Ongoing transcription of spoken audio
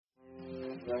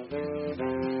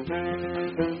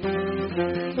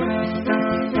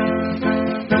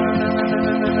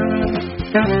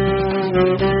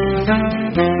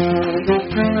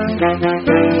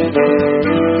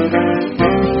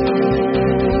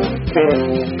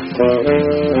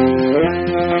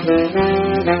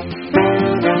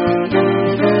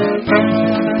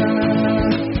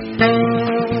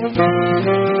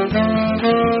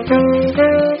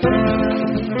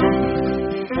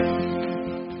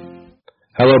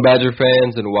Hello, Badger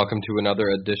fans, and welcome to another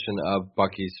edition of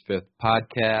Bucky's Fifth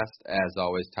Podcast. As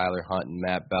always, Tyler Hunt and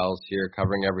Matt Bells here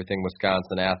covering everything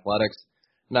Wisconsin athletics.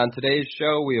 And on today's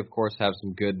show, we, of course, have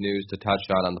some good news to touch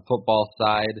on the football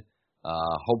side.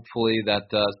 Hopefully that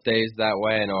stays that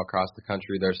way. I know across the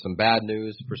country there's some bad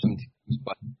news for some teams,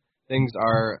 but things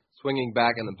are swinging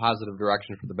back in the positive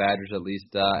direction for the Badgers, at least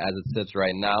as it sits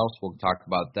right now. So we'll talk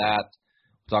about that.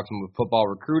 Talk some football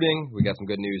recruiting. We got some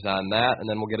good news on that, and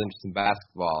then we'll get into some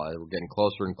basketball. We're getting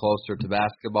closer and closer to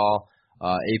basketball.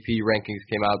 AP rankings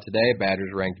came out today.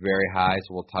 Badgers ranked very high,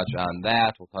 so we'll touch on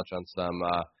that. We'll touch on some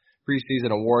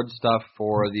preseason award stuff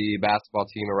for the basketball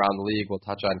team around the league. We'll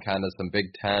touch on kind of some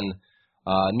Big Ten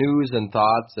news and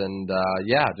thoughts, and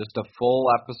just a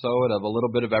full episode of a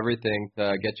little bit of everything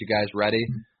to get you guys ready.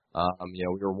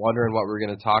 We were wondering what we were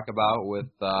going to talk about with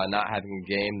not having a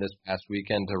game this past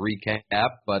weekend to recap,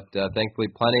 but thankfully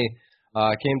plenty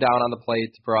came down on the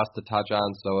plate for us to touch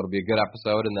on, so it'll be a good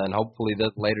episode. And then hopefully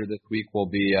later this week will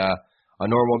be a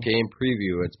normal game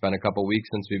preview. It's been a couple weeks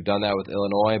since we've done that with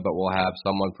Illinois, but we'll have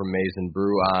someone from Maize n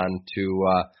Brew on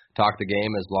to talk the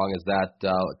game as long as that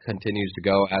continues to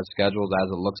go as scheduled,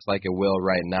 as it looks like it will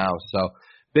right now. So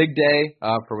big day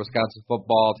for Wisconsin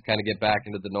football to kind of get back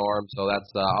into the norm, so that's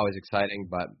always exciting.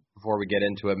 But before we get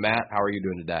into it, Matt, how are you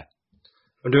doing today?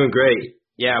 I'm doing great.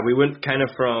 Yeah, we went kind of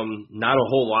from not a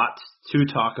whole lot to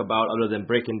talk about other than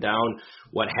breaking down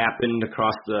what happened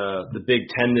across the Big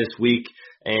Ten this week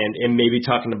and maybe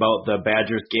talking about the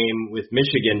Badgers game with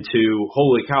Michigan to,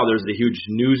 holy cow, there's a huge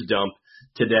news dump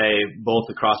today, both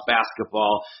across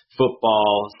basketball,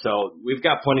 football. So we've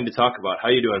got plenty to talk about. How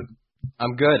are you doing?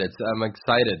 I'm good. I'm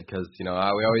excited because, we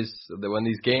always, when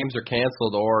these games are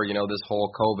canceled or, this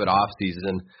whole COVID off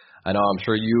season, I know I'm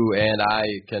sure you and I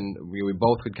we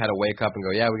both could kind of wake up and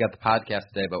go, yeah, we got the podcast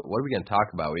today, but what are we going to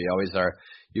talk about? We always are,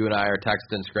 you and I are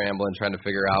texting, scrambling, trying to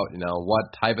figure out, what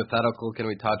hypothetical can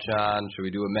we touch on? Should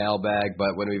we do a mailbag?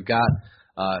 But when we've got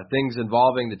things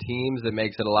involving the teams, it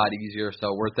makes it a lot easier.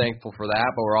 So we're thankful for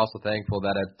that, but we're also thankful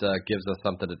that it gives us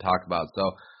something to talk about.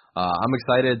 So I'm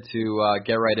excited to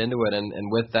get right into it,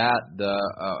 and with that, the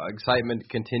excitement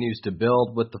continues to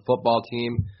build with the football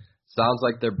team. Sounds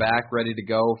like they're back ready to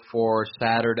go for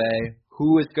Saturday.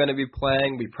 Who is going to be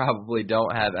playing? We probably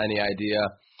don't have any idea.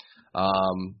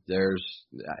 There's,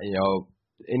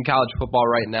 in college football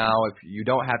right now, if you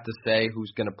don't have to say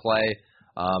who's going to play,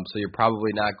 so you're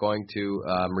probably not going to,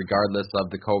 regardless of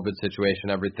the COVID situation,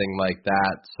 everything like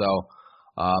that. So.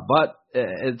 But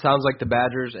it sounds like the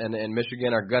Badgers and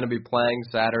Michigan are going to be playing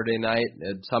Saturday night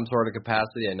in some sort of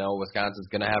capacity. I know Wisconsin's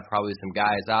going to have probably some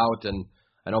guys out, and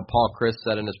I know Paul Chryst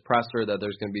said in his presser that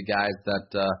there's going to be guys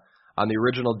that on the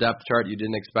original depth chart you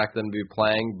didn't expect them to be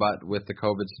playing, but with the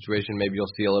COVID situation maybe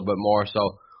you'll see a little bit more. So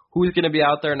who's going to be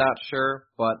out there, not sure,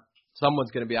 but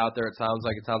someone's going to be out there. It sounds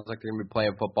like they're going to be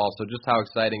playing football. So just how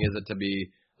exciting is it to be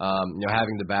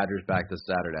having the Badgers back this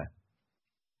Saturday?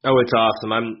 Oh, it's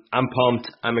awesome. I'm pumped.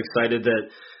 I'm excited that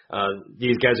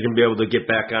these guys are going to be able to get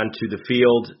back onto the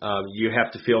field. You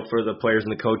have to feel for the players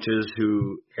and the coaches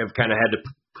who have kind of had to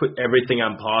put everything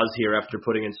on pause here after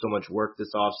putting in so much work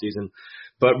this offseason.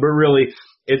 But really,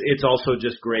 it's also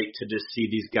just great to just see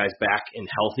these guys back and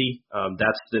healthy.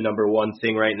 That's the number one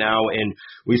thing right now. And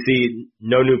we see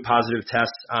no new positive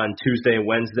tests on Tuesday and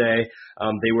Wednesday.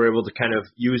 They were able to kind of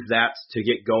use that to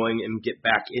get going and get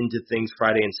back into things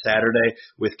Friday and Saturday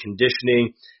with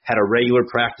conditioning, had a regular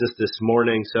practice this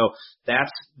morning. So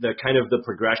that's the kind of the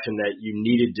progression that you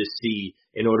needed to see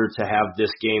in order to have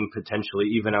this game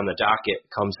potentially even on the docket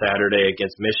come Saturday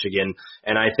against Michigan.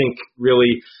 And I think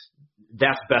really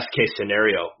that's best case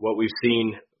scenario, what we've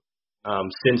seen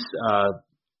since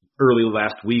early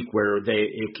last week where it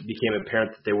became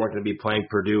apparent that they weren't going to be playing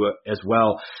Purdue as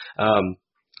well.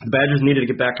 The Badgers needed to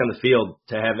get back on the field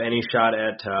to have any shot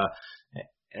at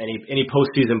any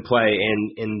postseason play,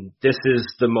 and this is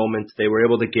the moment they were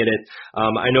able to get it.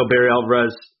 I know Barry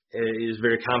Alvarez is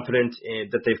very confident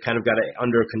that they've kind of got it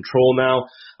under control now,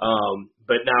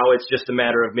 but now it's just a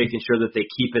matter of making sure that they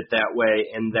keep it that way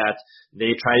and that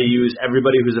they try to use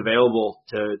everybody who's available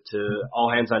to all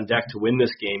hands on deck to win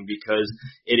this game, because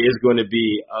it is going to be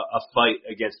a fight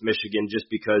against Michigan,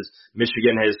 just because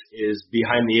Michigan is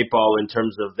behind the 8 ball in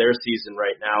terms of their season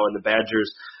right now, and the Badgers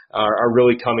are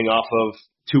really coming off of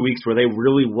 2 weeks where they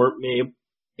really weren't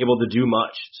able to do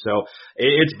much. So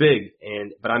it's big,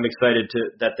 but I'm excited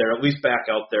that they're at least back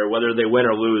out there, whether they win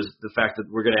or lose. The fact that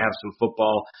we're going to have some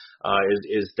football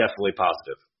is definitely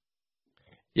positive.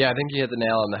 Yeah, I think you hit the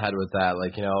nail on the head with that.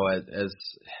 Like,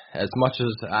 as much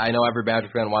as I know every Badger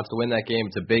fan wants to win that game,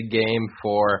 it's a big game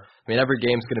every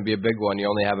game's going to be a big one. You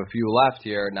only have a few left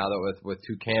here now that with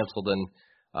 2 canceled and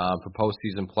for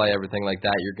postseason play, everything like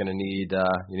that, you're going to need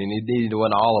to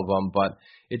win all of them. But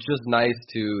it's just nice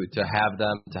to have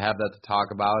that to talk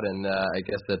about, and I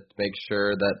guess that makes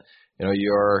sure that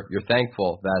you're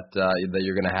thankful that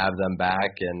you're going to have them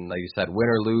back. And like you said, win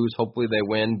or lose, hopefully they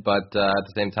win. But at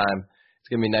the same time, it's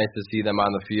going to be nice to see them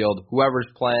on the field. Whoever's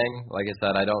playing, like I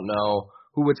said, I don't know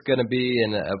who it's going to be,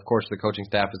 and of course the coaching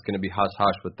staff is going to be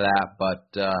hush-hush with that, but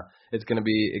it's going to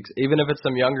be, even if it's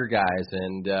some younger guys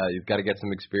and you've got to get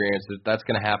some experience, that's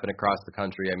going to happen across the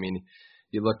country. I mean,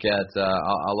 you look at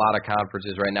a lot of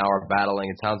conferences right now are battling.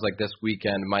 It sounds like this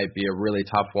weekend might be a really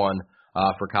tough one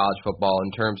for college football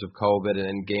in terms of COVID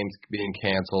and games being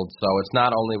canceled. So it's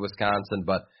not only Wisconsin,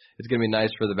 but it's going to be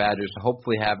nice for the Badgers to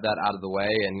hopefully have that out of the way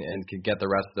and can get the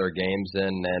rest of their games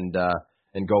in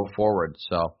and go forward.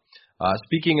 So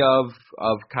speaking of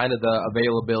kind of the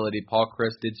availability, Paul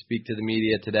Chryst did speak to the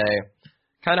media today.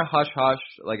 Kind of hush-hush,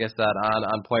 like I said,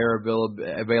 on player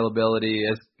availability.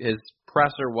 His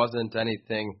presser wasn't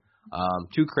anything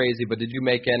too crazy, but did you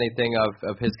make anything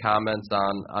of his comments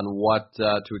on what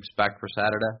to expect for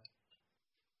Saturday?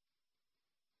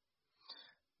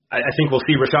 I think we'll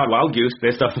see Rashad Wildgoose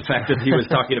based off the fact that he was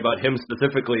talking about him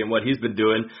specifically and what he's been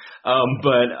doing.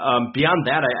 But beyond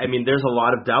that, I mean, there's a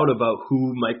lot of doubt about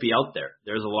who might be out there.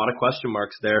 There's a lot of question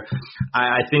marks there.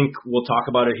 I think we'll talk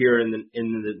about it here in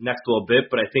the next little bit,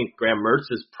 but I think Graham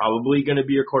Mertz is probably going to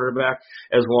be your quarterback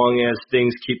as long as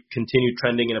things continue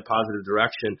trending in a positive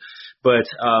direction. But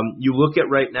you look at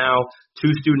right now,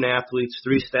 2 student athletes,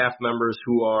 3 staff members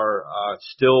who are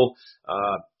still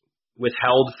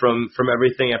withheld from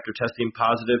everything after testing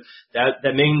positive.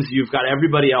 That means you've got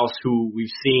everybody else who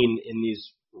we've seen in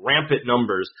these rampant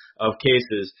numbers of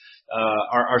cases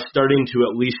are starting to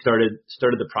at least started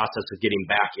the process of getting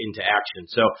back into action.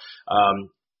 So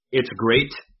it's great.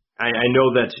 I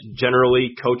know that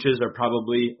generally coaches are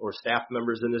probably, or staff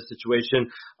members in this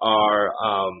situation are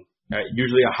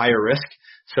usually a higher risk.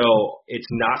 So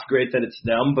it's not great that it's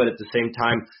them, but at the same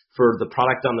time, for the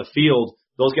product on the field,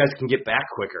 those guys can get back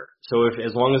quicker. So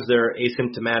as long as they're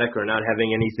asymptomatic or not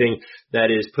having anything that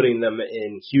is putting them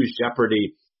in huge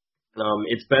jeopardy,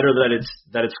 it's better that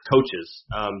it's coaches,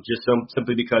 just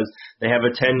simply because they have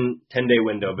a 10-day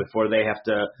window before they have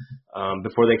to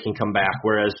before they can come back.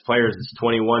 Whereas players, it's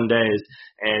 21 days,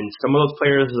 and some of those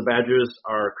players, the Badgers,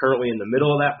 are currently in the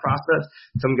middle of that process.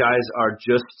 Some guys are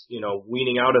just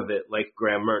weaning out of it, like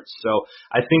Graham Mertz. So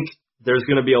I think there's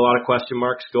going to be a lot of question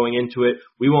marks going into it.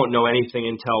 We won't know anything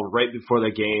until right before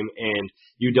the game, and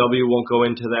UW won't go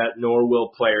into that, nor will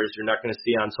players. You're not going to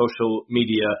see on social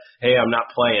media, hey, I'm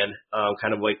not playing,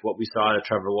 kind of like what we saw out of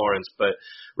Trevor Lawrence. But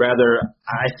rather,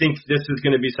 I think this is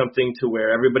going to be something to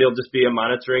where everybody will just be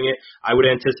monitoring it. I would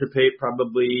anticipate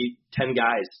probably 10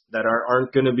 guys that aren't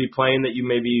going to be playing that you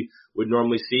maybe would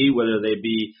normally see, whether they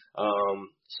be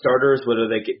starters, whether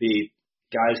they could be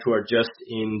guys who are just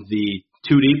in the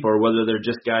 2 deep, or whether they're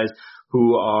just guys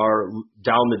who are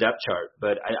down the depth chart.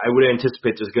 But I would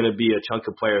anticipate there's going to be a chunk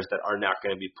of players that are not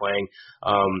going to be playing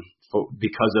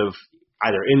because of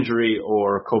either injury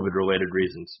or COVID-related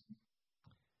reasons.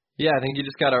 Yeah, I think you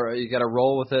just gotta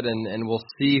roll with it, and we'll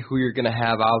see who you're gonna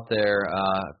have out there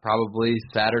probably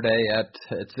Saturday at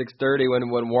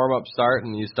 6:30 when warm-ups start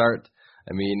and you start.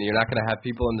 I mean, you're not going to have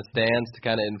people in the stands to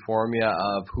kind of inform you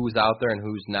of who's out there and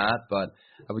who's not, but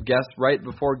I would guess right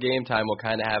before game time we'll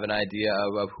kind of have an idea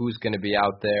of who's going to be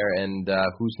out there and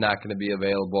who's not going to be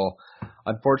available.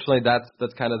 Unfortunately,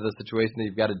 that's kind of the situation that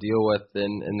you've got to deal with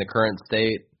in the current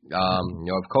state,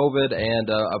 of COVID and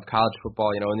of college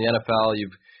football. In the NFL,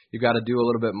 you've got to do a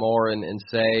little bit more and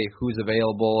say who's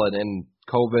available and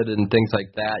COVID and things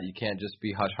like that. You can't just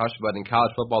be hush-hush, but in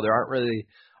college football there aren't really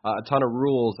a ton of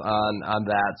rules on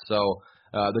that, so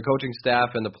the coaching staff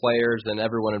and the players and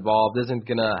everyone involved isn't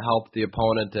going to help the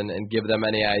opponent and give them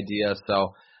any idea.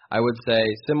 So I would say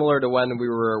similar to when we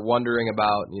were wondering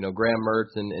about Graham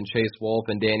Mertz and Chase Wolf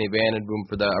and Danny Vandenboom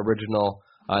for the original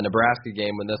Nebraska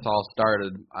game when this all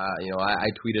started. I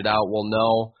tweeted out, we'll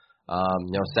know,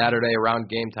 Saturday around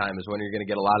game time is when you're going to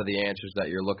get a lot of the answers that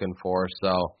you're looking for.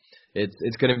 So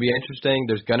it's going to be interesting.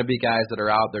 There's going to be guys that are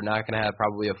out. They're not going to have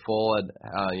probably a full,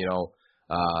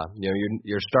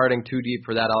 you're starting too deep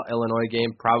for that Illinois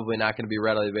game. Probably not going to be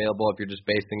readily available if you're just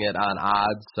basing it on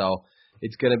odds. So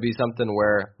it's going to be something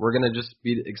where we're going to just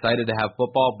be excited to have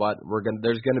football, but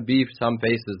there's going to be some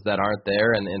faces that aren't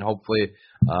there, and hopefully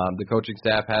the coaching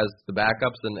staff has the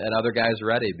backups and other guys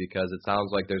ready, because it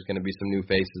sounds like there's going to be some new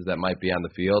faces that might be on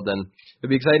the field, and it'll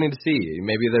be exciting to see.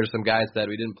 Maybe there's some guys that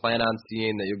we didn't plan on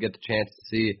seeing that you'll get the chance to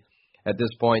see. At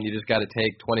this point, you just got to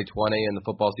take 2020 and the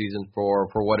football season for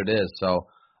what it is. So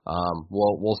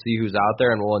we'll see who's out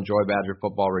there, and we'll enjoy Badger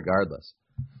football regardless.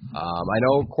 I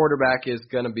know quarterback is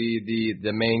going to be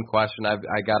the main question.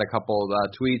 I got a couple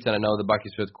of tweets, and I know the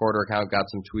Bucky's Fifth Quarter account got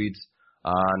some tweets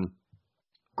on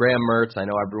Graham Mertz. I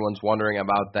know everyone's wondering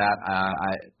about that.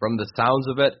 From the sounds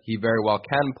of it, he very well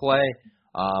can play,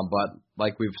 but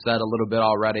like we've said a little bit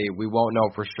already, we won't know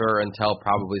for sure until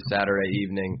probably Saturday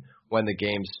evening when the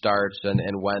game starts and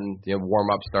when the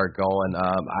warm-ups start going.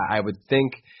 I would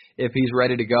think if he's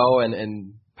ready to go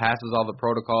and passes all the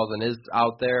protocols and is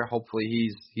out there, hopefully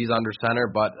he's under center.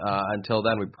 But until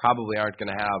then, we probably aren't going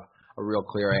to have a real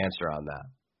clear answer on that.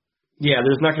 Yeah,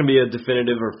 there's not going to be a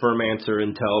definitive or firm answer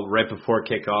until right before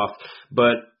kickoff.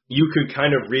 But you could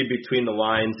kind of read between the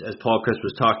lines, as Paul Chryst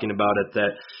was talking about it,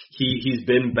 that he's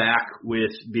been back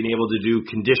with being able to do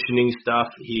conditioning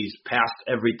stuff. He's passed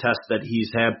every test that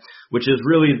he's had, which is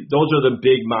really, those are the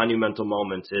big monumental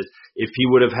moments. Is if he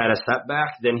would have had a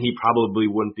setback, then he probably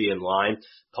wouldn't be in line.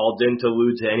 Paul didn't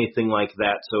allude to anything like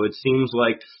that. So it seems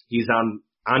like he's on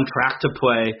track to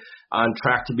play, on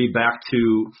track to be back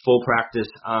to full practice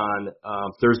on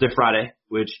Thursday, Friday,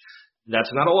 which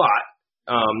that's not a lot.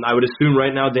 I would assume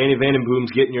right now Danny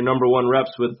Vandenboom's getting your number one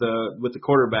reps with the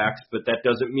quarterbacks, but that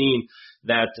doesn't mean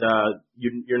that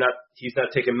he's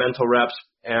not taking mental reps,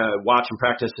 watching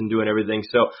practice and doing everything.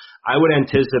 So I would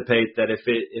anticipate that if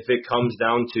it comes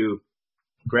down to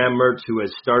Graham Mertz, who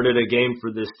has started a game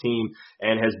for this team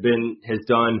and has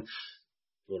done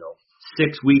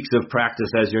 6 weeks of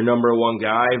practice as your number one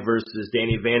guy versus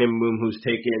Danny Vandenboom, who's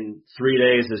taken 3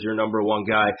 days as your number one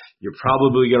guy, you're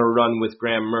probably going to run with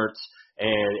Graham Mertz.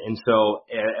 And so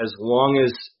as long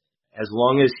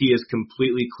as he is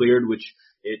completely cleared, which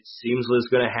it seems is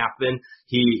going to happen,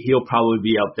 he'll probably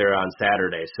be out there on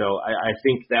Saturday. So I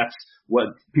think that's what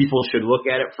people should look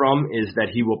at it from, is that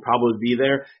he will probably be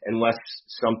there unless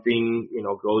something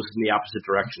goes in the opposite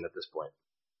direction at this point.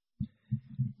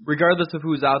 Regardless of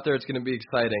who's out there, it's going to be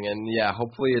exciting, and yeah,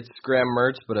 hopefully it's Graham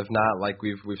Mertz. But if not, like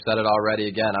we've said it already,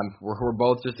 again, we're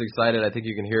both just excited. I think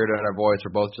you can hear it in our voice.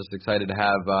 We're both just excited to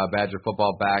have Badger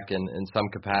football back in some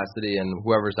capacity, and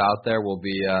whoever's out there will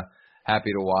be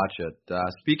happy to watch it.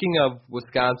 Speaking of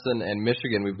Wisconsin and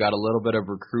Michigan, we've got a little bit of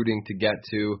recruiting to get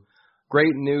to.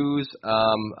 Great news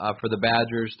for the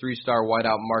Badgers. 3-star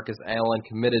wideout Marcus Allen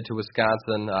committed to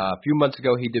Wisconsin. A few months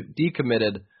ago, he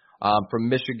decommitted from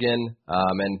Michigan,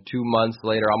 and 2 months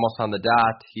later, almost on the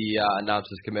dot, he announced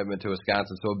his commitment to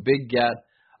Wisconsin. So a big get,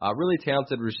 really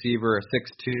talented receiver, a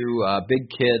 6'2", big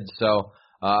kid. So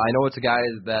I know it's a guy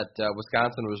that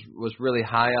Wisconsin was really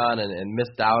high on and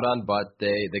missed out on, but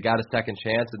they got a second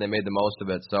chance and they made the most of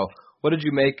it. So what did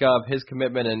you make of his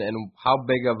commitment, and how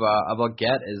big of a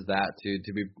get is that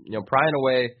to be prying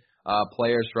away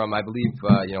players from, I believe,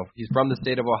 he's from the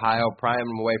state of Ohio, prying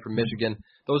them away from Michigan.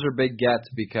 Those are big gets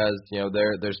because,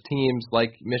 there's teams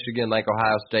like Michigan, like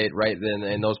Ohio State, right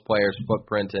in those players'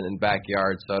 footprint and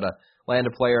backyard. So to land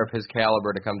a player of his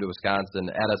caliber to come to Wisconsin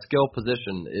at a skill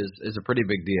position is a pretty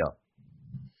big deal.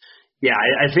 Yeah,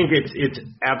 I think it's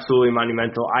absolutely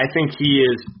monumental. I think he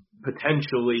is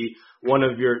potentially one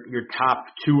of your top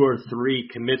 2 or 3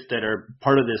 commits that are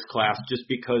part of this class, just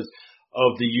because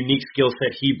of the unique skill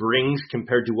set he brings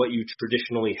compared to what you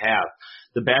traditionally have.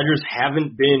 The Badgers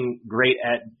haven't been great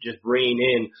at just bringing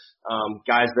in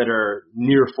guys that are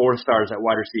near 4 stars at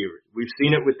wide receiver. We've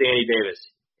seen it with Danny Davis,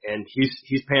 and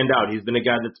he's panned out. He's been a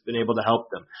guy that's been able to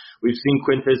help them. We've seen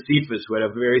Quintez Cephas, who had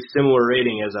a very similar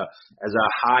rating as a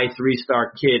high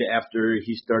 3-star kid after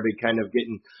he started kind of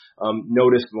getting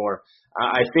noticed more.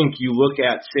 I think you look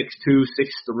at 6'2",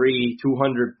 6'3",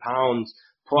 200 pounds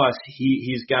plus,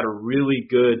 he's got a really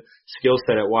good skill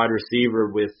set at wide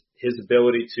receiver with his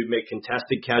ability to make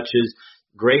contested catches,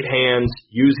 great hands,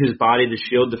 use his body to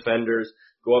shield defenders,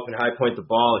 go up and high point the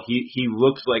ball. He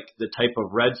looks like the type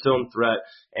of red zone threat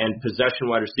and possession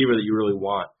wide receiver that you really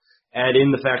want. Add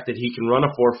in the fact that he can run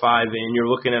a 4.5, and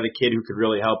you're looking at a kid who could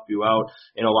really help you out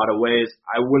in a lot of ways.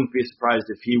 I wouldn't be surprised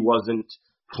if he wasn't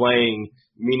playing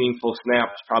meaningful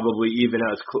snaps probably even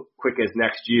as quick as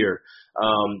next year,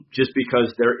 just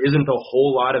because there isn't a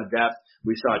whole lot of depth.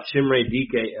 We saw Chimere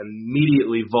Dike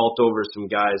immediately vault over some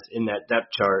guys in that depth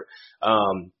chart.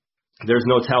 There's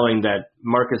no telling that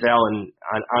Marcus Allen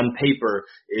on paper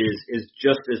is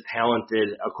just as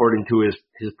talented according to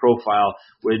his profile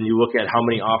when you look at how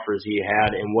many offers he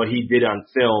had and what he did on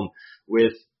film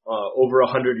with over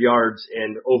 100 yards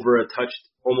and over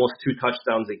almost 2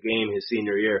 touchdowns a game his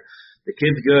senior year. The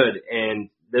kid's good, and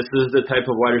this is the type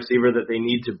of wide receiver that they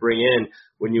need to bring in.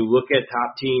 When you look at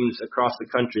top teams across the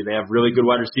country, they have really good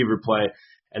wide receiver play,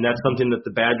 and that's something that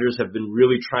the Badgers have been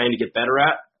really trying to get better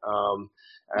at.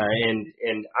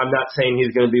 And I'm not saying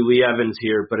he's going to be Lee Evans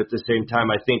here, but at the same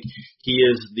time, I think he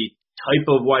is the type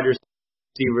of wide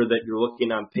receiver that you're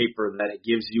looking on paper that it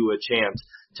gives you a chance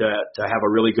to have a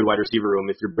really good wide receiver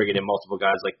room if you're bringing in multiple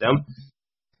guys like them.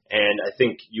 And I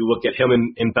think you look at him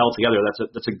and Bell together,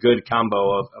 that's a good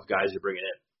combo of guys you're bringing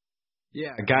in.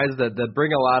 Yeah, guys that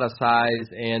bring a lot of size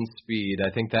and speed.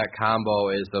 I think that combo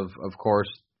is, of course,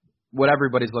 what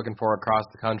everybody's looking for across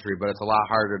the country, but it's a lot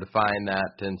harder to find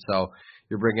that. And so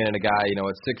you're bringing in a guy, at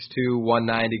 6'2",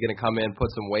 190, going to come in, put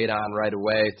some weight on right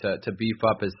away to beef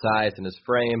up his size and his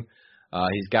frame.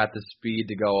 He's got the speed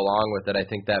to go along with it. I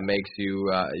think that makes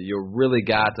you really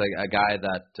got a guy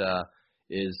that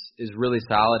is really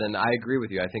solid. And I agree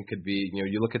with you. I think could be,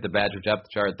 you look at the Badger depth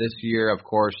chart this year, of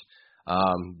course.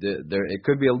 It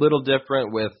could be a little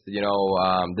different with,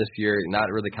 this year not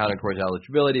really counting towards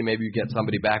eligibility. Maybe you get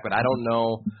somebody back, but I don't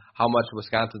know how much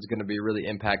Wisconsin's going to be really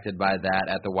impacted by that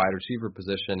at the wide receiver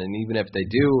position. And even if they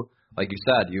do, like you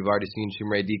said, you've already seen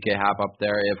Chimere Dike hop up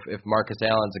there. If Marcus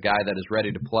Allen's a guy that is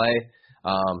ready to play,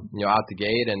 out the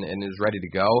gate and is ready to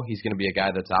go, he's going to be a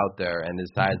guy that's out there, and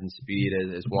his size and speed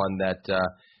is one that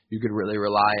you could really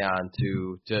rely on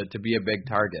to be a big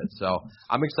target. So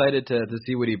I'm excited to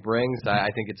see what he brings. I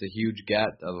think it's a huge get,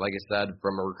 like I said,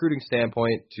 from a recruiting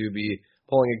standpoint, to be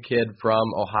pulling a kid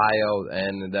from Ohio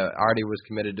and that already was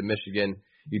committed to Michigan.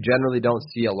 You generally don't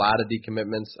see a lot of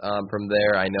decommitments from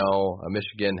there. I know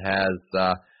Michigan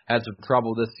has had some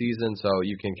trouble this season, so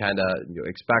you can kind of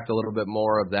expect a little bit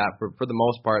more of that. For the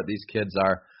most part, these kids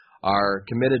are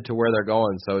committed to where they're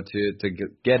going. So to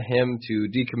get him to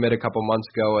decommit a couple months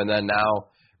ago and then now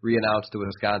re-announce to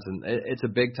Wisconsin, it's a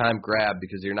big-time grab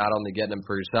because you're not only getting him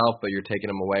for yourself, but you're taking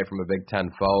him away from a Big Ten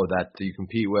foe that you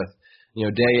compete with,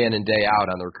 day in and day out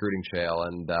on the recruiting trail.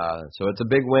 And so it's a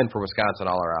big win for Wisconsin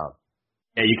all around.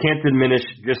 Yeah, you can't diminish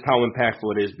just how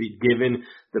impactful it is, given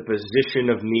the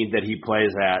position of need that he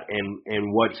plays at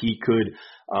and what he could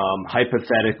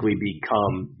hypothetically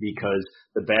become, because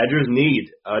the Badgers need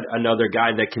another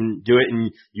guy that can do it. And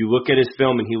you look at his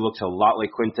film, and he looks a lot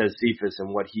like Quintez Cephas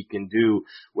and what he can do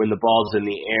when the ball's in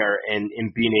the air and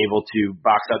being able to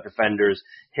box out defenders,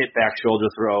 hit back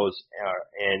shoulder throws,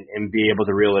 and be able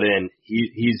to reel it in.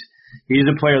 He's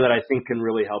a player that I think can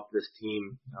really help this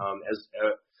team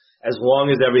as long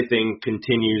as everything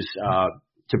continues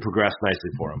to progress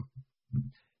nicely for him.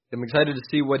 I'm excited to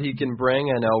see what he can bring.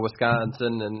 I know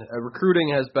Wisconsin and recruiting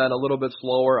has been a little bit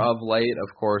slower of late,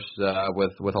 of course,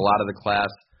 with a lot of the class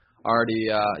already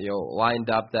lined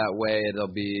up that way. It'll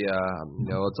be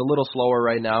it's a little slower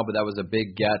right now, but that was a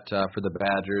big get for the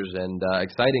Badgers and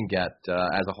exciting get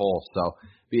as a whole. So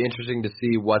be interesting to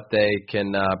see what they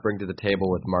can bring to the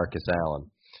table with Marcus Allen.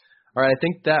 All right, I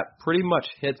think that pretty much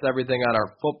hits everything on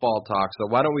our football talk. So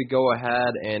why don't we go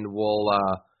ahead and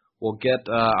we'll get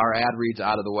our ad reads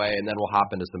out of the way, and then we'll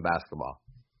hop into some basketball.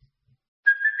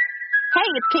 Hey,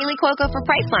 it's Kaylee Cuoco for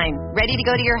Priceline. Ready to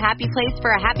go to your happy place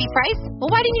for a happy price? Well,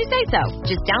 why didn't you say so?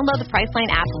 Just download the Priceline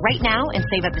app right now and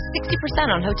save up to 60%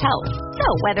 on hotels. So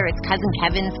whether it's Cousin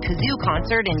Kevin's Kazoo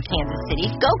concert in Kansas City,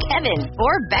 go Kevin,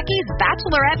 or Becky's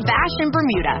Bachelorette Bash in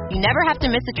Bermuda, you never have to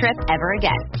miss a trip ever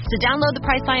again. So download the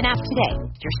Priceline app today.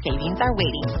 Your savings are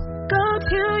waiting. Go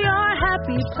to your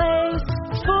happy place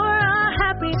for a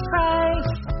happy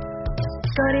price.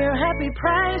 Go to your happy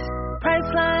price,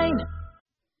 Priceline.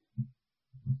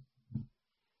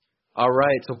 All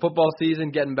right, so football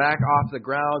season getting back off the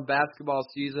ground. Basketball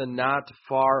season not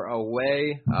far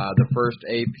away. The first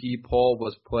AP poll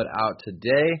was put out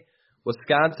today.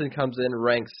 Wisconsin comes in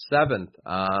ranked 7th.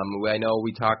 I know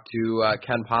we talked to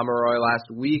Ken Pomeroy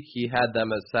last week. He had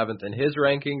them as 7th in his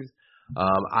rankings.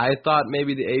 I thought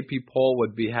maybe the AP poll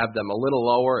would have them a little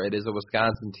lower. It is a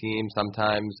Wisconsin team.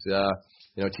 Sometimes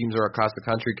teams across the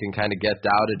country can kind of get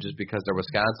doubted just because they're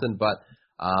Wisconsin, but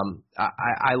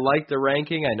I like the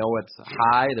ranking. I know it's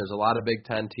high. There's a lot of Big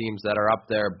Ten teams that are up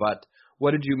there, but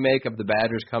what did you make of the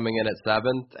Badgers coming in at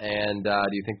 7th? And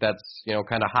do you think that's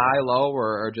kind of high, low,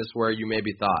 or just where you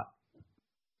maybe thought?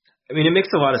 I mean, it makes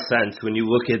a lot of sense when you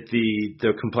look at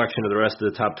the complexion of the rest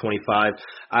of the top 25.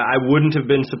 I wouldn't have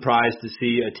been surprised to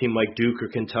see a team like Duke or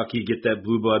Kentucky get that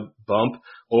blue blood bump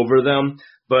over them.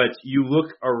 But you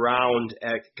look around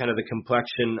at kind of the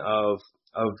complexion of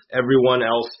everyone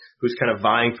else who's kind of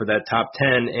vying for that top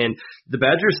 10, and the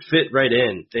Badgers fit right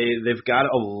in. They've got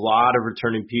a lot of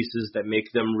returning pieces that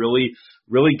make them really,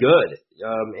 really good,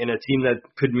 and a team that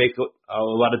could make a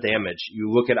lot of damage.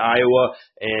 You look at Iowa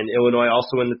and Illinois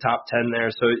also in the top 10 there,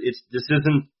 so this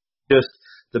isn't just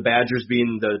the Badgers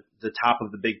being the top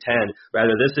of the Big Ten.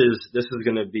 Rather, this is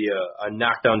going to be a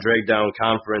knockdown, drag-down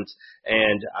conference.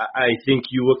 And I think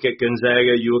you look at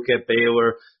Gonzaga, you look at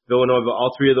Baylor, Villanova,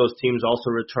 all three of those teams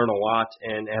also return a lot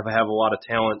and have a lot of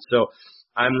talent. So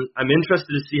I'm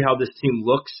interested to see how this team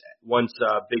looks once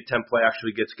Big Ten play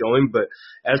actually gets going. But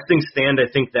as things stand,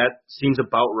 I think that seems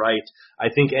about right.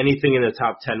 I think anything in the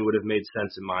top 10 would have made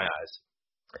sense in my eyes.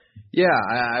 Yeah,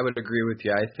 I would agree with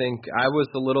you. I think I was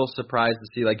a little surprised to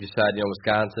see, like you said,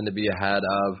 Wisconsin to be ahead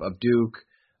of Duke,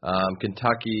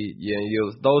 Kentucky.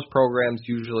 Those programs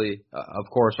usually, of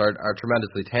course, are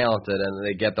tremendously talented, and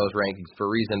they get those rankings for a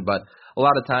reason. But a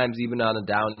lot of times, even on a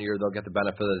down year, they'll get the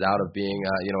benefit of the doubt of being,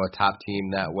 a top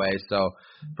team that way. So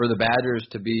for the Badgers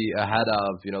to be ahead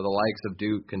of, the likes of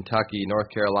Duke, Kentucky, North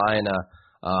Carolina,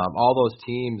 all those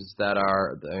teams that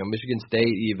are Michigan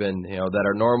State, even that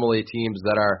are normally teams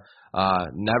that are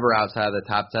never outside of the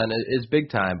top 10 is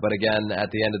big time. But again, at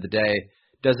the end of the day,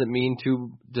 does it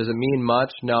mean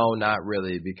much? No, not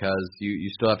really, because you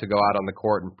still have to go out on the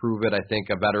court and prove it. I think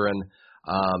a veteran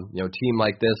team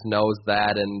like this knows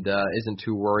that and isn't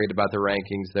too worried about the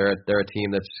rankings. They're a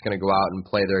team that's just going to go out and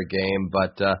play their game.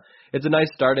 But it's a nice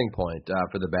starting point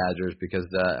for the Badgers because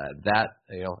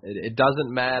it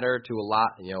doesn't matter to a lot,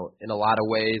 in a lot of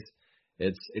ways.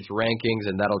 It's rankings,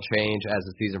 and that'll change as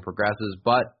the season progresses.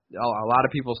 But a lot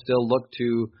of people still look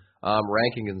to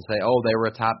rankings and say, oh, they were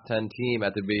a top 10 team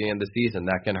at the beginning of the season.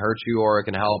 That can hurt you or it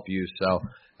can help you. So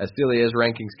as silly as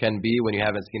rankings can be when you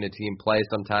haven't seen a team play,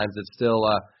 sometimes it's still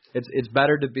it's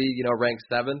better to be ranked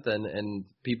 7th and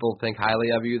people think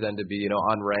highly of you than to be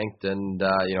unranked and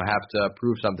have to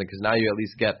prove something, because now you at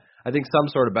least get, I think, some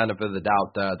sort of benefit of the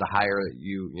doubt the higher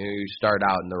you start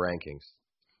out in the rankings.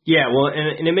 Yeah, well,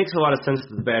 and it makes a lot of sense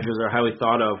that the Badgers are highly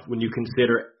thought of when you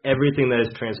consider everything that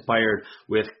has transpired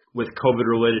with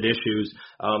COVID-related issues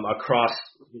across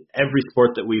every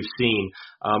sport that we've seen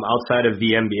outside of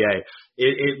the NBA.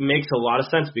 It makes a lot of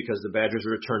sense because the Badgers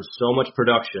return so much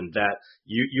production that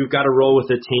you've got to roll with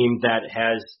a team that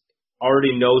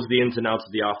already knows the ins and outs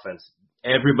of the offense.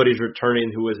 Everybody's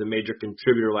returning who was a major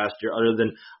contributor last year other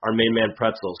than our main man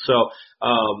Pretzel. So,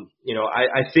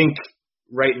 I think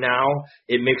right now,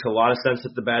 it makes a lot of sense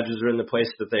that the Badgers are in the place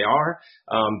that they are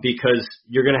because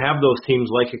you're going to have those teams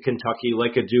like a Kentucky,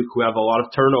 like a Duke, who have a lot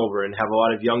of turnover and have a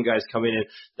lot of young guys coming in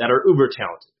that are uber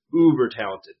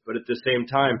talented. But at the same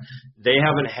time, they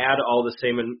haven't had all the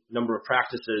same number of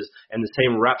practices and the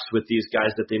same reps with these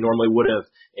guys that they normally would have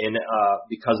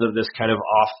because of this kind of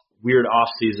weird off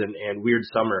season and weird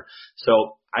summer.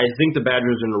 So I think the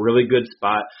Badgers are in a really good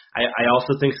spot. I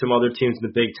also think some other teams in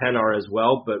the Big Ten are as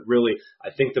well, but really I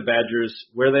think the Badgers,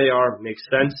 where they are, makes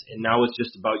sense, and now it's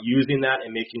just about using that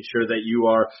and making sure that you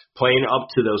are playing up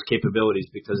to those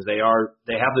capabilities because they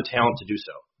have the talent to do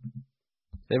so.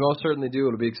 They most certainly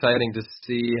do. It'll be exciting to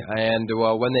see. And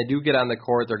when they do get on the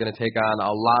court, they're going to take on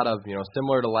a lot of,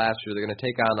 similar to last year, they're going to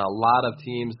take on a lot of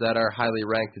teams that are highly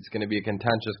ranked. It's going to be a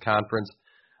contentious conference.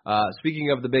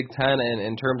 Speaking of the Big Ten and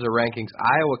in terms of rankings,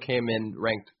 Iowa came in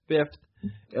ranked 5th,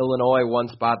 Illinois one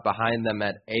spot behind them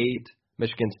at 8,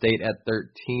 Michigan State at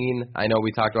 13. I know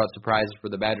we talked about surprises for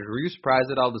the Badgers. Were you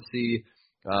surprised at all to see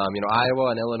Iowa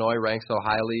and Illinois ranked so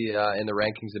highly in the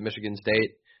rankings of Michigan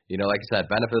State? Like I said,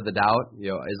 benefit of the doubt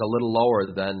is a little lower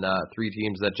than 3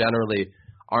 teams that generally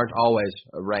aren't always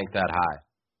ranked that high.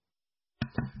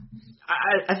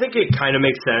 I think it kind of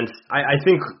makes sense. I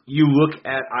think you look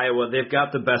at Iowa, they've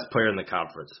got the best player in the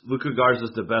conference. Luka Garza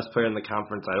is the best player in the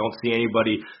conference. I don't see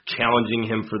anybody challenging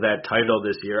him for that title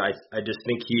this year. I just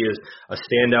think he is a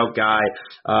standout guy.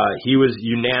 He was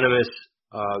unanimous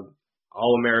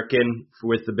All-American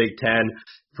with the Big Ten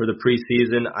for the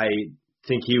preseason. I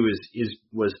think he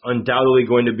was undoubtedly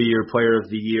going to be your player of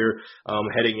the year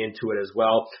heading into it as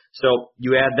well. So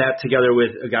you add that together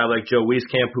with a guy like Joe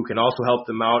Wieskamp, who can also help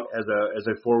them out as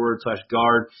a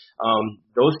forward/guard.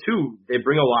 Those two, they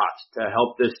bring a lot to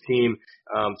help this team.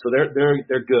 So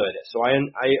they're good. So I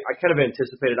kind of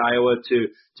anticipated Iowa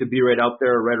to be right out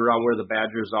there, right around where the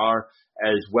Badgers are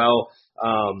as well.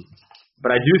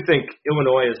 But I do think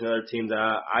Illinois is another team that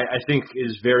I think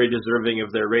is very deserving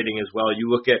of their rating as well.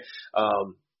 You look at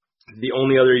The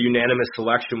only other unanimous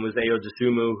selection was Ayo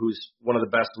Dosunmu, who's one of the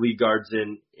best lead guards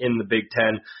in the Big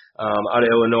Ten out of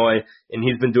Illinois, and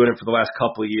he's been doing it for the last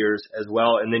couple of years as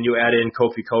well. And then you add in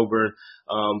Kofi Cockburn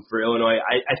for Illinois.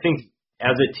 I think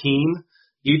as a team,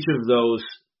 each of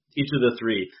the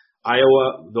three,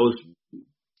 Iowa, those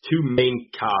two main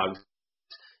cogs,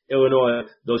 Illinois,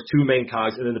 those two main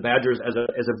cogs, and then the Badgers as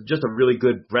just a really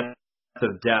good breadth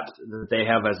of depth that they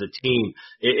have as a team.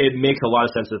 It makes a lot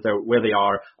of sense that they're where they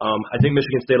are. I think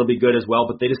Michigan State will be good as well,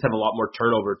 but they just have a lot more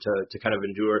turnover to kind of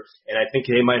endure. And I think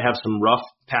they might have some rough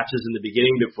patches in the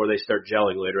beginning before they start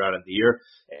gelling later on in the year.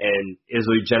 And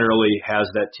Isley generally has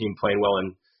that team playing well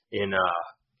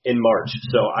in March.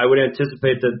 So I would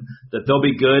anticipate that they'll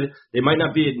be good. They might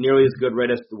not be nearly as good right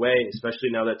as the way,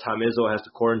 especially now that Tom Izzo has to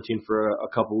quarantine for a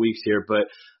couple weeks here. But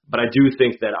I do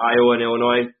think that Iowa and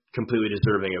Illinois completely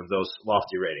deserving of those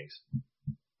lofty ratings.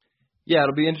 Yeah,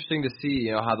 it'll be interesting to see,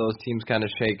 how those teams kind of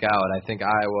shake out. I think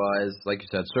Iowa is, like you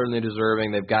said, certainly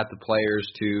deserving. They've got the players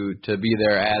to be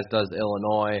there, as does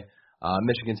Illinois.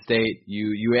 Michigan State,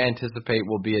 you anticipate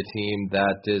will be a team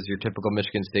that is your typical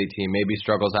Michigan State team. Maybe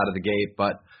struggles out of the gate,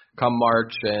 but come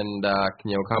March and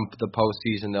come the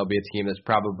postseason, they'll be a team that's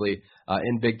probably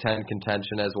in Big Ten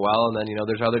contention as well. And then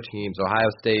there's other teams, Ohio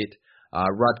State,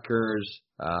 Rutgers,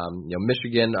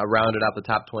 Michigan rounded out the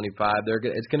top 25.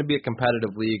 It's going to be a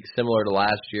competitive league similar to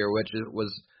last year, which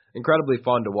was incredibly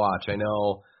fun to watch. I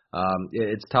know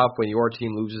it's tough when your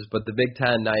team loses, but the Big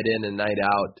Ten night in and night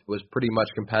out was pretty much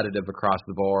competitive across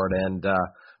the board. And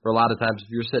for a lot of times, if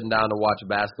you're sitting down to watch a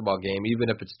basketball game, even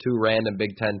if it's two random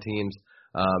Big Ten teams,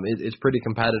 it's pretty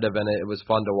competitive, and it was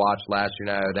fun to watch last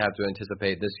year. And I would have to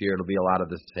anticipate this year it'll be a lot of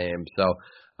the same. So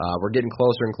we're getting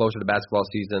closer and closer to basketball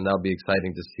season. That'll be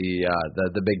exciting to see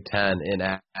the Big Ten in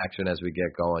action as we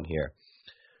get going here.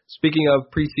 Speaking of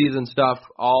preseason stuff,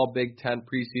 all Big Ten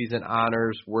preseason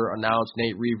honors were announced.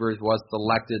 Nate Reuvers was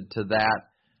selected to that.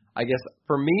 I guess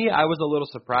for me, I was a little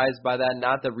surprised by that.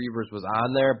 Not that Reuvers was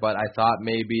on there, but I thought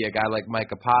maybe a guy like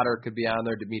Micah Potter could be on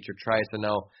there, Demetric Trice. I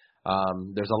know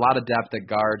there's a lot of depth at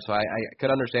guard, so I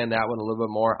could understand that one a little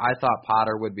bit more. I thought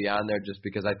Potter would be on there just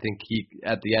because I think he,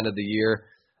 at the end of the year,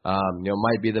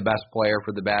 might be the best player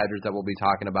for the Badgers that we'll be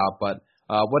talking about. But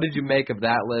what did you make of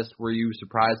that list? Were you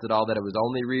surprised at all that it was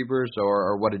only Reuvers,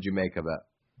 or what did you make of it?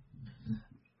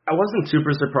 I wasn't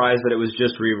super surprised that it was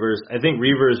just Reuvers. I think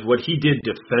Reuvers, what he did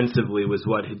defensively was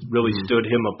what really stood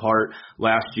him apart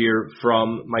last year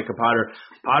from Micah Potter.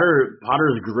 Potter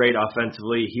is great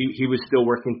offensively. He was still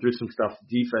working through some stuff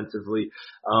defensively,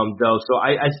 though. So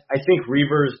I think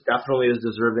Reuvers definitely is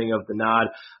deserving of the nod.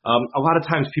 A lot of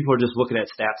times people are just looking at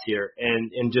stats here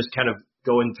and just kind of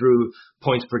going through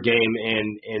points per game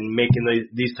and making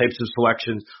these types of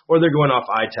selections, or they're going off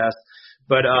eye test.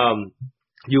 But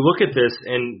you look at this,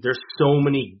 and there's so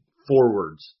many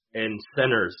forwards and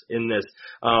centers in this.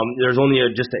 There's only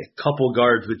just a couple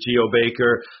guards with Geo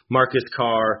Baker, Marcus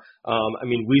Carr.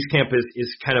 Wieskamp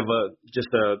is kind of just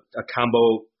a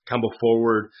combo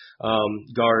forward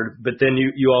guard. But then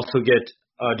you also get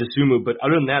Dosunmu. But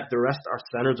other than that, the rest are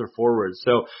centers or forwards.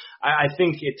 So I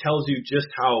think it tells you just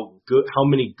how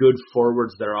many good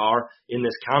forwards there are in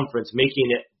this conference,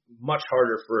 making it much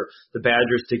harder for the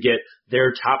Badgers to get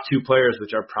their top two players,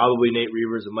 which are probably Nate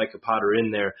Reuvers and Micah Potter,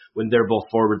 in there when they're both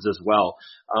forwards as well.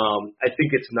 I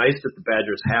think it's nice that the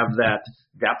Badgers have that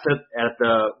depth at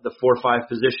the 4-5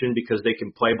 position, because they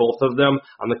can play both of them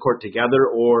on the court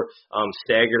together or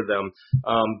stagger them.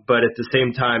 But at the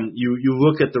same time, you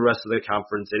look at the rest of the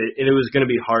conference, and it was going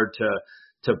to be hard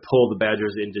to pull the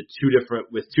Badgers into two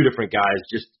different guys,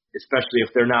 just especially if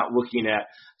they're not looking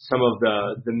at some of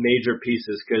the major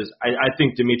pieces, because I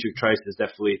think Demetric Trice is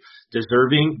definitely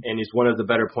deserving, and he's one of the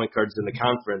better point guards in the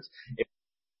conference,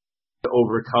 to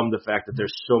overcome the fact that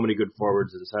there's so many good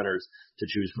forwards and centers to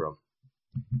choose from.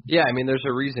 Yeah, there's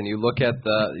a reason. You look at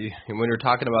when you're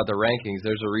talking about the rankings,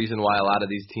 there's a reason why a lot of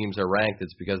these teams are ranked.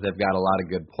 It's because they've got a lot of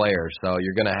good players. So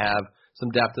you're going to have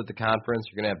some depth at the conference.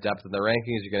 You're going to have depth in the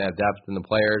rankings. You're going to have depth in the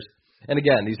players. And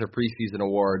again, these are preseason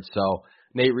awards, so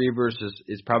Nate Reuvers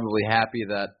is probably happy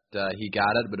that he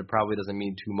got it, but it probably doesn't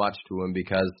mean too much to him,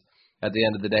 because at the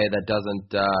end of the day, that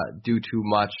doesn't do too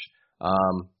much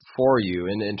for you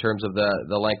in terms of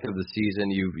the length of the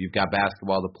season. You've got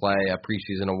basketball to play. A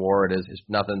preseason award is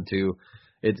nothing to.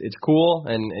 It's cool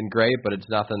and great, but it's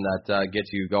nothing that gets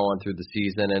you going through the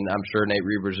season. And I'm sure Nate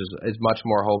Reuvers is much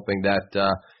more hoping that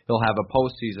he'll have a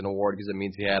postseason award, because it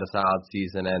means he had a solid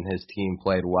season and his team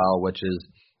played well, which is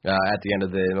at the end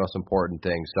of the day, the most important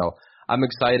thing. So I'm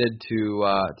excited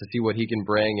to see what he can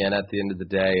bring. And at the end of the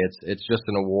day, it's just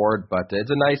an award, but it's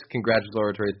a nice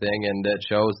congratulatory thing, and it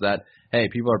shows that hey,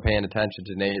 people are paying attention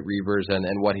to Nate Reuvers and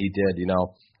what he did,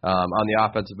 on the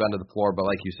offensive end of the floor. But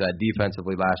like you said,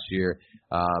 defensively last year,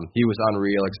 he was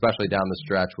unreal, especially down the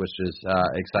stretch, which is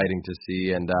exciting to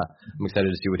see. And I'm excited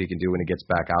to see what he can do when he gets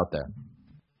back out there.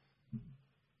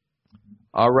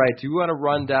 All right, do you want to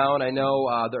run down? I know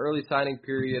the early signing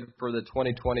period for the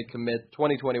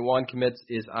 2021 commits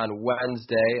is on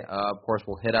Wednesday. Of course,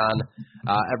 we'll hit on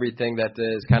everything that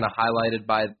is kind of highlighted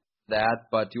by that.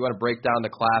 But do you want to break down the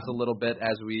class a little bit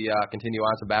as we continue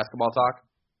on some basketball talk?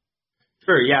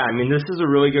 Sure, yeah. I mean, this is a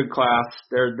really good class.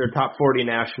 They're top 40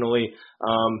 nationally,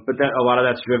 but a lot of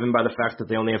that's driven by the fact that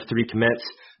they only have 3 commits.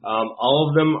 All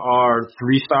of them are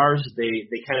 3-stars. They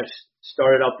kind of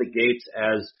started out the gates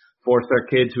as 4-star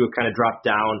kids who have kind of dropped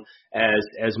down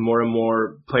as more and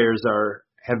more players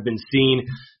have been seen.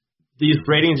 These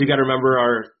ratings, you got to remember,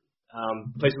 are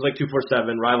places like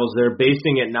 247, Rivals. They're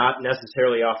basing it not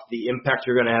necessarily off the impact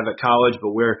you're going to have at college,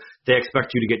 but where they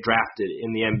expect you to get drafted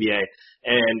in the NBA.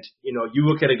 And you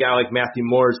look at a guy like Matthew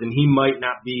Morris, and he might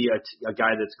not be a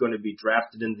guy that's going to be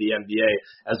drafted into the NBA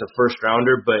as a first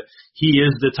rounder, but he is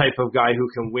the type of guy who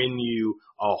can win you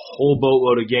a whole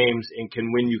boatload of games and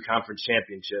can win you conference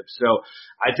championships. So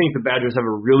I think the Badgers have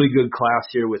a really good class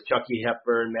here with Chucky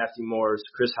Hepburn, Matthew Morris,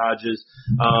 Chris Hodges.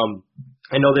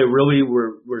 I know they really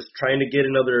were trying to get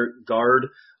another guard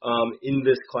in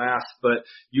this class, but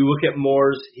you look at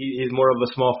Morris, he's more of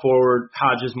a small forward,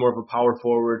 Hodges more of a power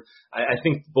forward. I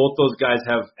think both those guys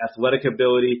have athletic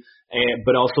ability,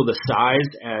 but also the size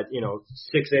at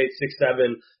 6'8",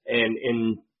 6'7",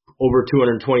 and over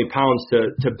 220 pounds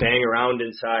to bang around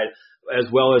inside, as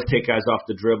well as take guys off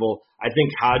the dribble. I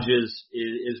think Hodges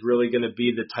is really going to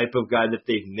be the type of guy that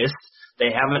they've missed.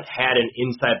 They haven't had an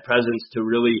inside presence to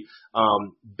really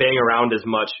bang around as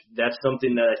much. That's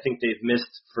something that I think they've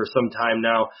missed for some time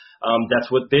now. That's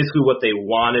basically what they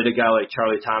wanted a guy like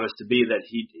Charlie Thomas to be, that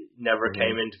he never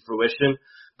came into fruition.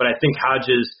 But I think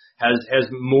Hodges has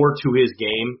more to his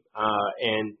game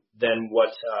and than what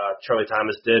Charlie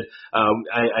Thomas did.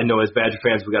 I know as Badger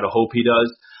fans, we got to hope he does.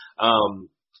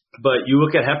 But you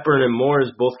look at Hepburn and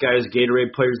Morris, both guys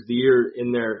Gatorade Players of the Year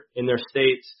in their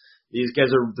states. These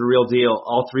guys are the real deal.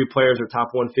 All 3 players are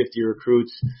top 150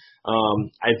 recruits.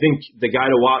 I think the guy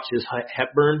to watch is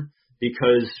Hepburn,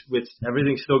 because with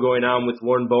everything still going on with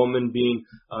Warren Bowman being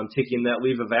taking that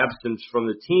leave of absence from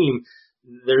the team,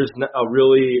 there's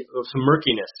some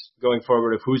murkiness going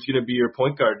forward of who's going to be your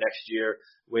point guard next year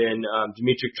when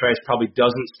Demetric Trice probably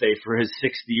doesn't stay for his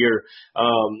 6th year.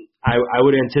 I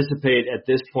would anticipate at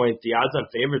this point the odds-on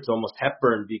favorite's almost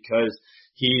Hepburn, because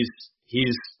he's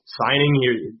signing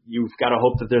here. You've got to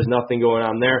hope that there's nothing going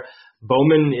on there.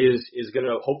 Bowman is going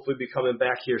to hopefully be coming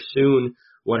back here soon.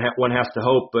 One has to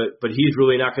hope, but he's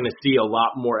really not going to see a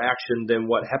lot more action than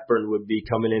what Hepburn would be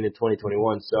coming in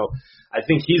 2021. So I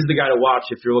think he's the guy to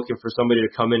watch if you're looking for somebody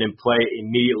to come in and play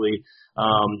immediately.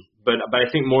 But I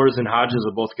think Morris and Hodges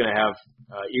are both going to have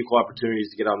equal opportunities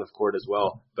to get on the court as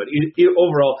well. But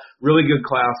overall, really good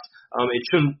class.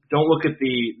 Don't look at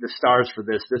the stars for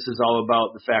this. This is all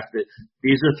about the fact that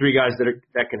these are 3 guys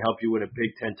that can help you win a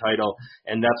Big Ten title,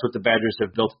 and that's what the Badgers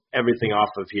have built everything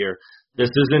off of here. This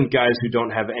isn't guys who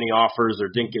don't have any offers or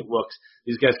didn't get looks.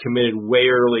 These guys committed way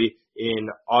early in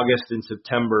August and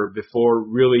September before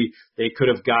really they could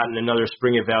have gotten another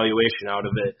spring evaluation out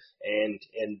of it. And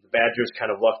the Badgers kind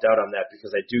of lucked out on that,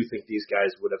 because I do think these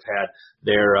guys would have had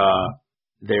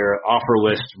their offer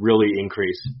list really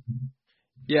increase.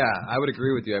 Yeah, I would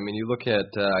agree with you. I mean, you look at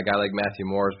a guy like Matthew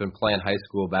Moore, who's been playing high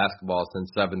school basketball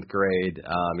since 7th grade,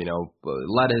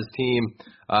 led his team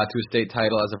to a state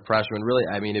title as a freshman. Really,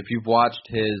 I mean, if you've watched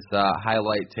his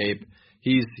highlight tape,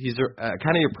 he's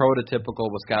kind of your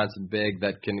prototypical Wisconsin big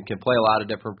that can play a lot of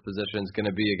different positions, going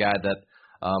to be a guy that,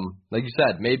 like you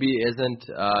said, maybe isn't,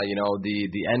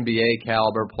 the NBA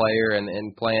caliber player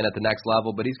and playing at the next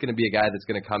level, but he's going to be a guy that's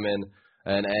going to come in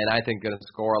and I think going to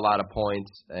score a lot of points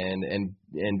and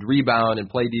rebound and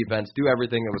play defense, do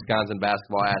everything that Wisconsin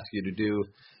basketball asks you to do.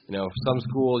 Some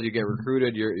schools you get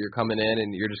recruited, you're coming in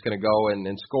and you're just going to go and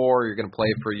score. You're going to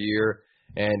play for a year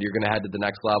and you're going to head to the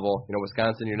next level.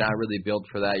 Wisconsin, you're not really built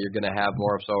for that. You're going to have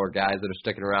more so guys that are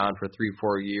sticking around for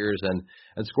 3-4 years and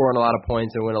scoring a lot of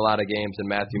points and win a lot of games. And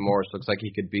Matthew Morris looks like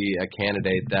he could be a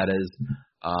candidate that is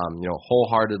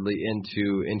wholeheartedly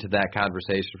into that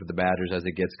conversation for the Badgers as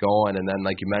it gets going. And then,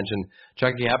 like you mentioned,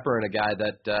 Chucky Hepburn, a guy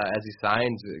that as he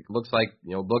signs, it looks like,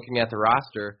 looking at the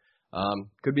roster,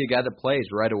 could be a guy that plays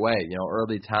right away.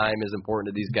 Early time is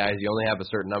important to these guys. You only have a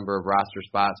certain number of roster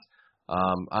spots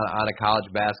on a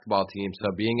college basketball team. So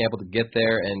being able to get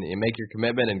there and make your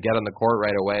commitment and get on the court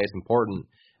right away is important.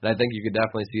 And I think you could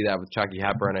definitely see that with Chucky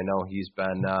Hepburn. I know he's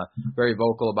been very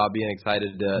vocal about being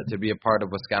excited to be a part of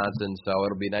Wisconsin, so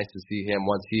it'll be nice to see him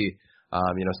once he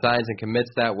signs and commits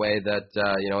that way that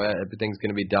everything's going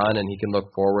to be done and he can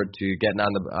look forward to getting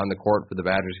on the court for the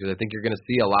Badgers, because I think you're going to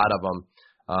see a lot of them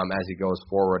as he goes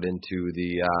forward into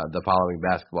the following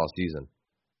basketball season.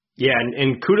 Yeah,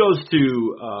 and kudos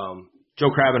to Joe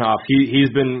Krabenhoff. He's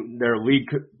been their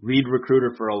lead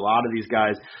recruiter for a lot of these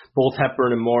guys, both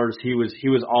Hepburn and Moores. He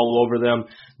was all over them.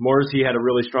 Moores, he had a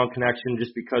really strong connection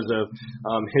just because of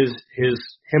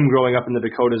him growing up in the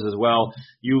Dakotas as well.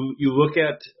 You look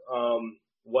at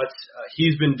what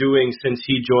he's been doing since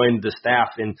he joined the staff,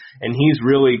 and he's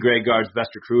really Greg Gard's best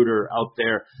recruiter out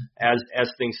there as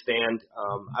things stand.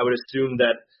 I would assume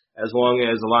that as long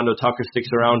as Alondo Tucker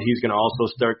sticks around, he's going to also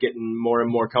start getting more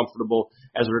and more comfortable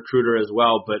as a recruiter as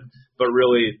well. But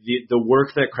really, the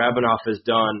work that Krabenhoff has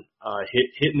done,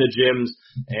 hitting the gyms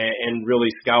and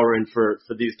really scouring for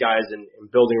these guys and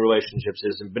building relationships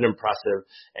has been impressive.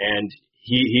 And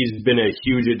he's been a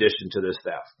huge addition to this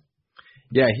staff.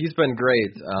 Yeah, he's been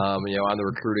great. On the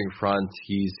recruiting front,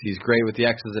 he's great with the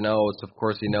X's and O's. Of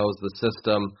course, he knows the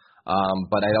system.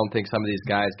 But I don't think some of these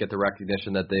guys get the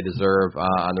recognition that they deserve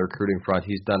on the recruiting front.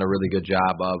 He's done a really good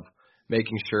job of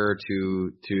making sure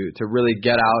to really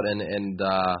get out and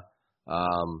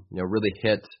really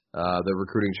hit the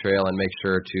recruiting trail and make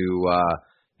sure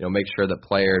that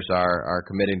players are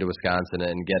committing to Wisconsin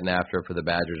and getting after it for the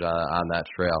Badgers on that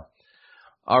trail.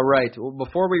 All right. Well,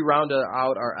 before we round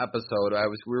out our episode,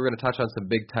 we were going to touch on some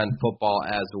Big Ten football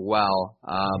as well.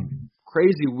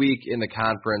 Crazy week in the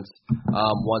conference.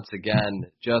 Once again,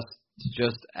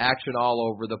 just action all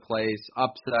over the place,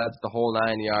 upsets, the whole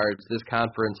 9 yards. This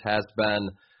conference has been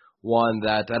one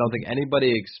that I don't think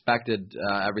anybody expected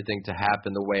everything to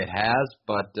happen the way it has,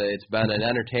 but it's been an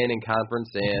entertaining conference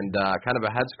and kind of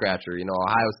a head scratcher.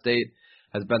 Ohio State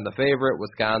has been the favorite.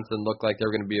 Wisconsin looked like they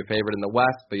were going to be a favorite in the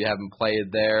West, but you haven't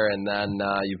played there, and then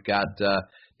you've got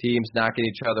teams knocking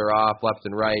each other off left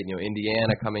and right.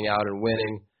 Indiana coming out and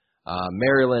winning.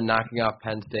 Maryland knocking off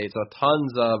Penn State. So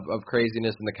tons of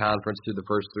craziness in the conference through the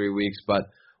first 3 weeks. But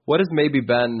what has maybe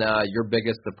been your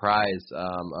biggest surprise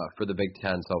for the Big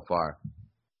Ten so far?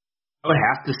 I would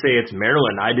have to say it's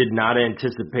Maryland. I did not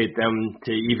anticipate them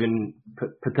to even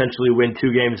potentially win 2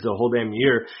 games the whole damn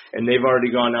year, and they've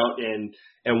already gone out and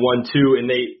won 2. And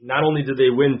they not only did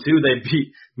they win 2, they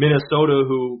beat Minnesota,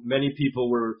 who many people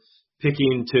were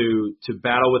picking to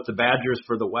battle with the Badgers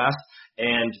for the West,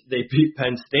 and they beat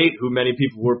Penn State, who many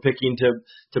people were picking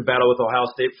to battle with Ohio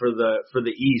State for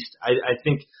the East. I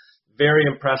think very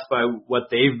impressed by what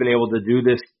they've been able to do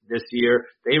this year.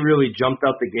 They really jumped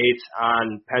out the gates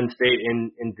on Penn State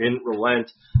and didn't relent.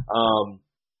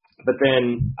 But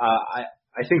then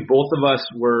I think both of us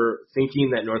were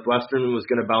thinking that Northwestern was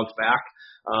going to bounce back.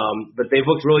 But they've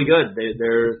looked really good.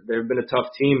 They've been a tough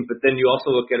team. But then you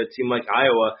also look at a team like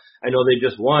Iowa. I know they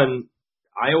just won.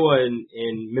 Iowa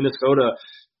and Minnesota,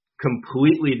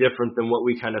 completely different than what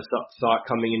we kind of saw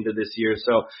coming into this year.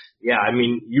 So yeah, I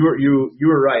mean, you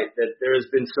were right that there has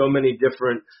been so many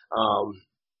different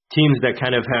teams that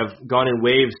kind of have gone in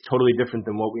waves, totally different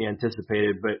than what we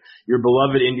anticipated. But your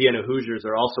beloved Indiana Hoosiers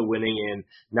are also winning and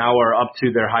now are up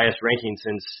to their highest ranking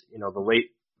since the late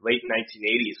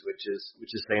 1980s, which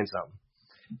is saying something.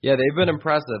 Yeah, they've been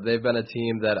impressive. They've been a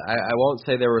team that I won't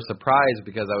say they were surprised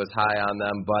because I was high on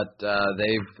them, but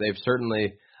they've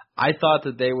certainly. I thought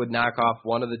that they would knock off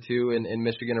one of the two in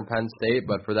Michigan or Penn State,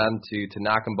 but for them to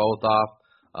knock them both off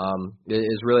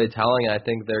is really telling. I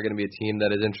think they're going to be a team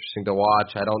that is interesting to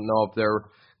watch. I don't know if they're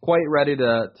quite ready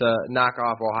to knock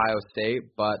off Ohio State,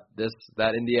 but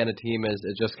that Indiana team is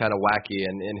just kind of wacky,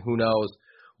 and who knows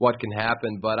what can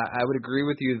happen. But I would agree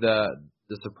with you. The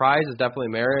surprise is definitely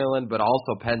Maryland, but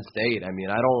also Penn State. I mean,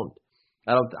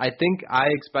 I think I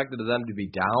expected them to be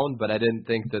down, but I didn't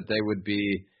think that they would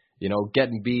be,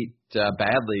 getting beat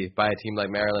badly by a team like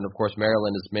Maryland. Of course,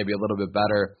 Maryland is maybe a little bit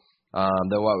better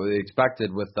than what we expected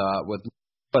with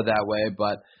that way,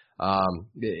 but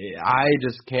I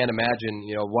just can't imagine,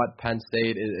 what Penn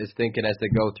State is thinking as they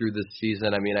go through this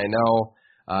season. I mean, I know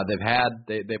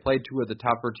they played 2 of the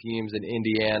tougher teams in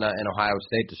Indiana and Ohio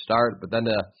State to start, but then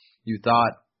you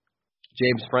thought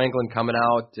James Franklin coming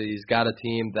out, he's got a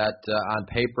team that on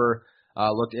paper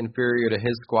looked inferior to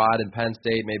his squad in Penn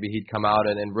State. Maybe he'd come out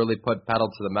and really put pedal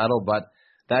to the metal, but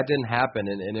that didn't happen,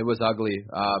 and it was ugly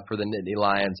for the Nittany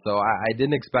Lions. So I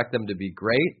didn't expect them to be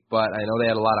great, but I know they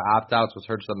had a lot of opt-outs, which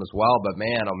hurts them as well. But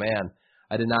man, oh man,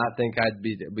 I did not think I'd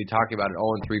be talking about an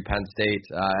 0-3 Penn State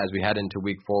as we head into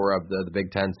Week 4 of the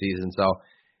Big Ten season. So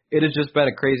it has just been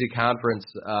a crazy conference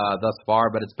thus far,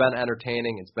 but it's been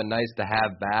entertaining. It's been nice to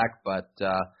have back, but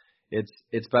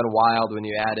it's been wild when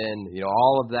you add in,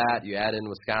 all of that. You add in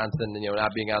Wisconsin,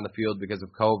 not being on the field because of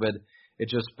COVID.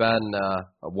 It's just been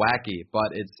wacky, but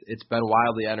it's been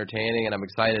wildly entertaining, and I'm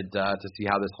excited to see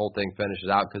how this whole thing finishes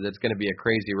out because it's going to be a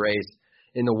crazy race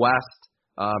in the West.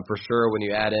 For sure, when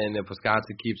you add in, if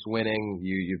Wisconsin keeps winning,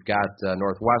 you've got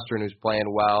Northwestern who's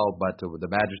playing well, but the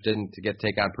Badgers didn't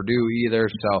take on Purdue either.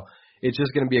 So it's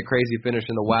just going to be a crazy finish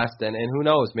in the West, and who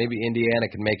knows, maybe Indiana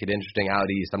can make it interesting out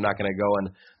East. I'm not going to go and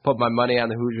put my money on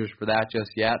the Hoosiers for that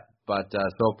just yet, but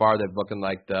so far they're looking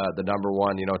like the number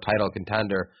one, title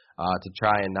contender to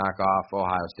try and knock off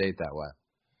Ohio State that way.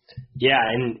 Yeah,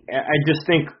 and I just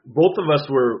think both of us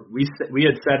we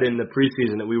had said in the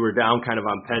preseason that we were down kind of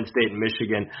on Penn State and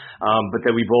Michigan, but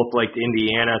that we both liked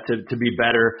Indiana to be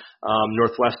better,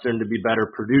 Northwestern to be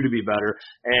better, Purdue to be better,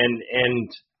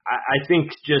 and I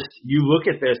think just you look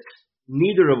at this,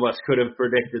 neither of us could have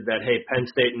predicted that, hey, Penn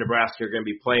State and Nebraska are going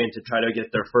to be playing to try to get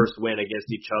their first win against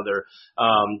each other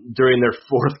during their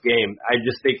fourth game. I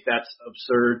just think that's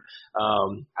absurd.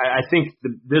 I think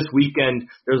this weekend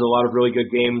there's a lot of really good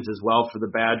games as well for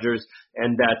the Badgers,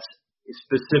 and that's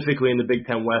specifically in the Big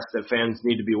Ten West that fans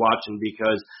need to be watching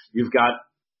because you've got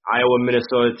Iowa and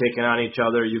Minnesota taking on each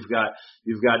other. You've got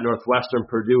Northwestern,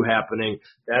 Purdue happening.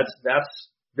 That's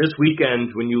this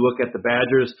weekend when you look at the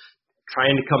Badgers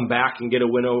trying to come back and get a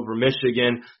win over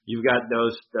Michigan. You've got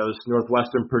those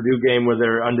Northwestern Purdue game where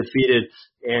they're undefeated,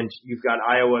 and you've got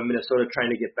Iowa and Minnesota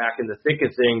trying to get back in the thick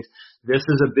of things. This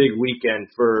is a big weekend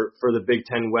for the Big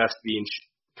Ten West being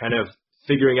kind of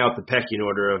figuring out the pecking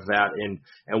order of that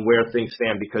and where things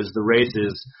stand because the race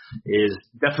is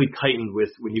definitely tightened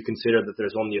with when you consider that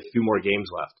there's only a few more games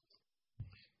left.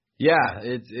 Yeah,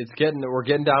 we're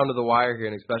getting down to the wire here,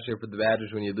 and especially for the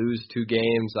Badgers, when you lose 2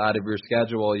 games out of your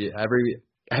schedule,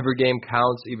 every game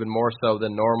counts even more so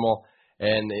than normal.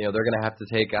 And they're going to have to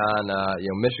take on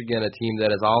Michigan, a team that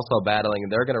is also battling,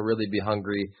 and they're going to really be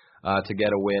hungry to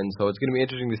get a win. So it's going to be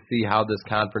interesting to see how this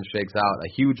conference shakes out. A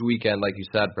huge weekend, like you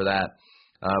said, for that.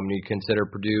 When you consider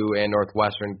Purdue and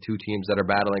Northwestern, 2 teams that are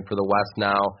battling for the West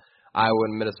now. Iowa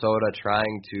and Minnesota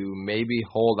trying to maybe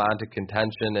hold on to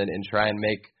contention and try and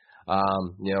make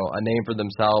a name for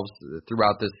themselves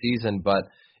throughout this season, but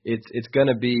it's going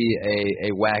to be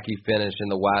a wacky finish in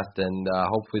the West, and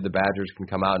hopefully the Badgers can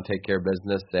come out and take care of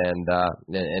business and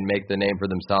make the name for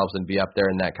themselves and be up there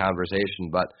in that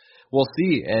conversation. But we'll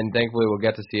see, and thankfully we'll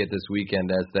get to see it this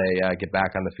weekend as they get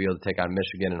back on the field to take on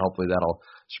Michigan, and hopefully that'll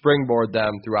springboard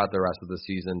them throughout the rest of the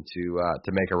season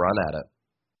to make a run at it.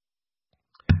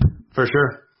 For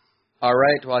sure. All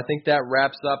right. Well, I think that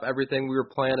wraps up everything we were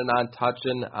planning on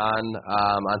touching on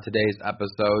today's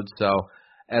episode. So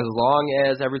as long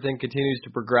as everything continues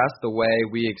to progress the way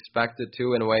we expect it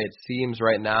to and the way it seems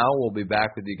right now, we'll be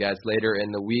back with you guys later in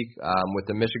the week with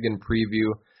the Michigan preview.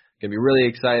 It's going to be really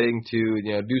exciting to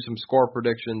do some score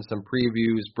predictions, some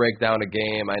previews, break down a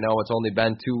game. I know it's only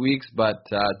been 2 weeks, but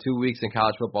 2 weeks in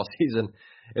college football season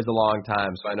is a long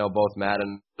time. So I know both Matt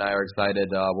and I are excited.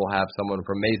 We'll have someone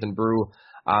from Maize n Brew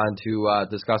on to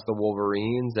discuss the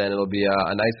Wolverines, and it'll be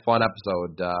a nice, fun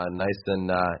episode, nice and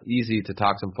easy to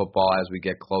talk some football as we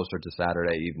get closer to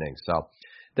Saturday evening. So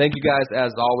thank you guys,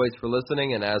 as always, for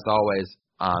listening, and as always,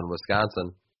 on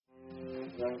Wisconsin.